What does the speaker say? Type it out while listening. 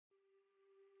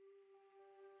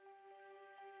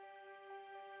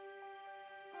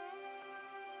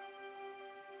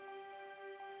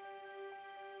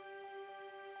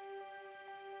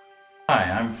Hi,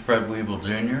 I'm Fred Wiebel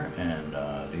Jr. and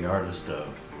the artist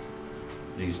of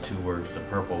these two works, The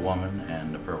Purple Woman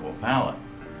and The Purple Palette.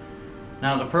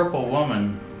 Now, The Purple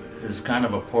Woman is kind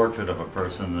of a portrait of a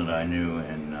person that I knew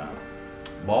in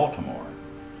Baltimore,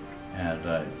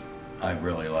 and I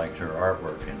really liked her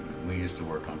artwork, and we used to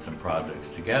work on some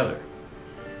projects together.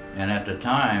 And at the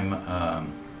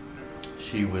time,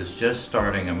 she was just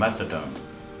starting a methadone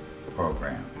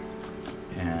program,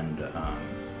 and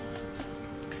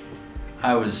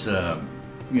I was,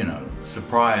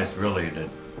 surprised really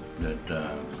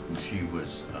that she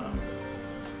was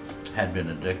had been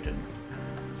addicted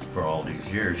for all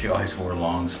these years. She always wore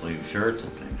long sleeve shirts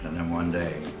and things, and then one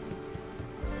day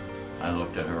I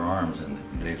looked at her arms and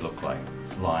they looked like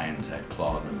lions had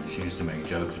clawed them. And she used to make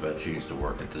jokes about she used to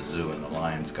work at the zoo and the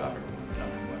lions got her one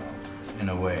time. Well, in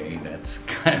a way, that's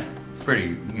kind of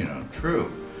pretty,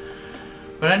 true.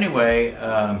 But anyway,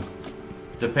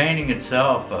 the painting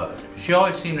itself, she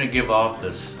always seemed to give off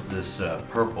this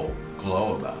purple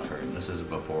glow about her, and this is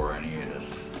before any of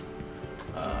this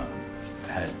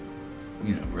had,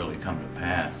 really come to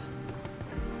pass.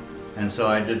 And so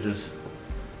I did this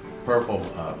purple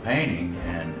painting,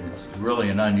 and it's really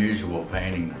an unusual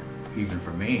painting, even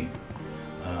for me.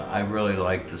 I really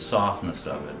like the softness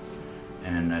of it,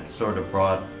 and that sort of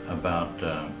brought about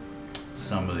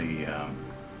some of the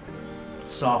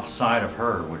soft side of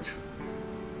her, which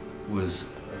was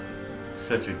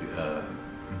such a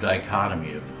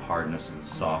dichotomy of hardness and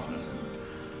softness and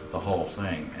the whole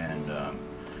thing. And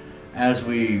as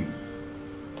we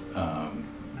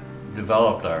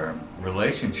developed our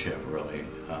relationship, really,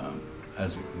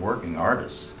 as working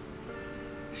artists,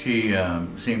 she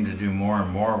seemed to do more and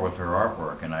more with her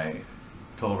artwork, and I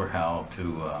told her how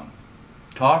to,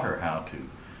 taught her how to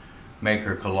make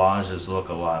her collages look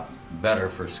a lot better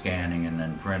for scanning and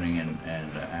then printing, and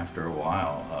after a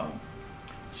while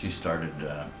she started,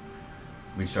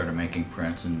 we started making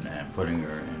prints and putting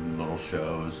her in little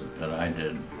shows that I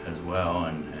did as well,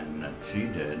 and that she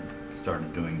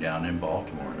started doing down in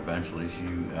Baltimore, and eventually she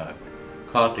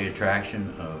caught the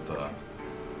attraction of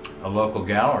a local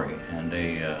gallery, and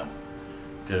they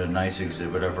did a nice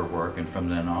exhibit of her work, and from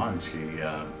then on she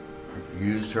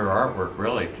used her artwork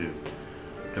really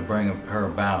to bring her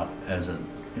about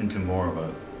into more of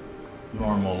a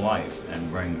normal life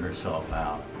and bring herself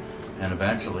out. And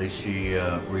eventually she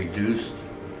reduced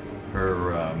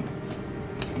her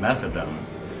methadone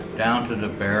down to the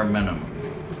bare minimum,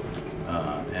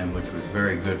 and which was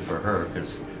very good for her,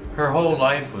 because her whole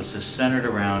life was just centered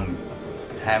around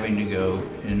having to go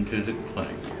into the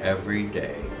clinic every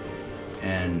day,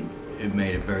 and it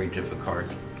made it very difficult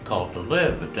to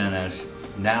live. But then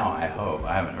now I hope,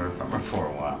 I haven't heard from her for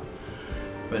a while,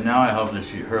 but now I hope that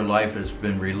her life has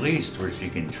been released where she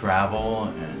can travel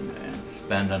and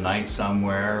spend a night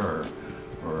somewhere,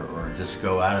 or just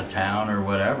go out of town or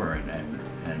whatever,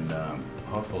 and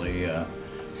hopefully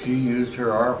she used her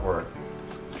artwork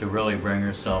to really bring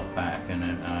herself back, and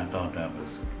I thought that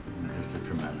was just a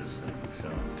tremendous thing.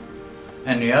 So,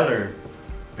 and the other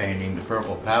painting, The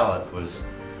Purple Palette, was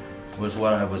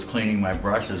what I was cleaning my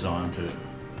brushes on to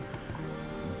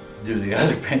do the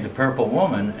other paint, The Purple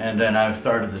Woman, and then I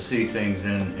started to see things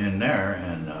in there,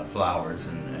 and flowers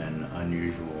and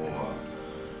unusual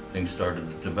things started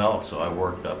to develop. So I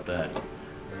worked up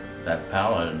that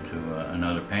palette into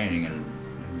another painting, and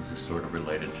it was just sort of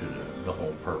related to the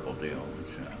whole purple deal,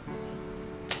 which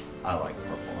I like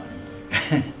purple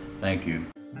anyway. Thank you.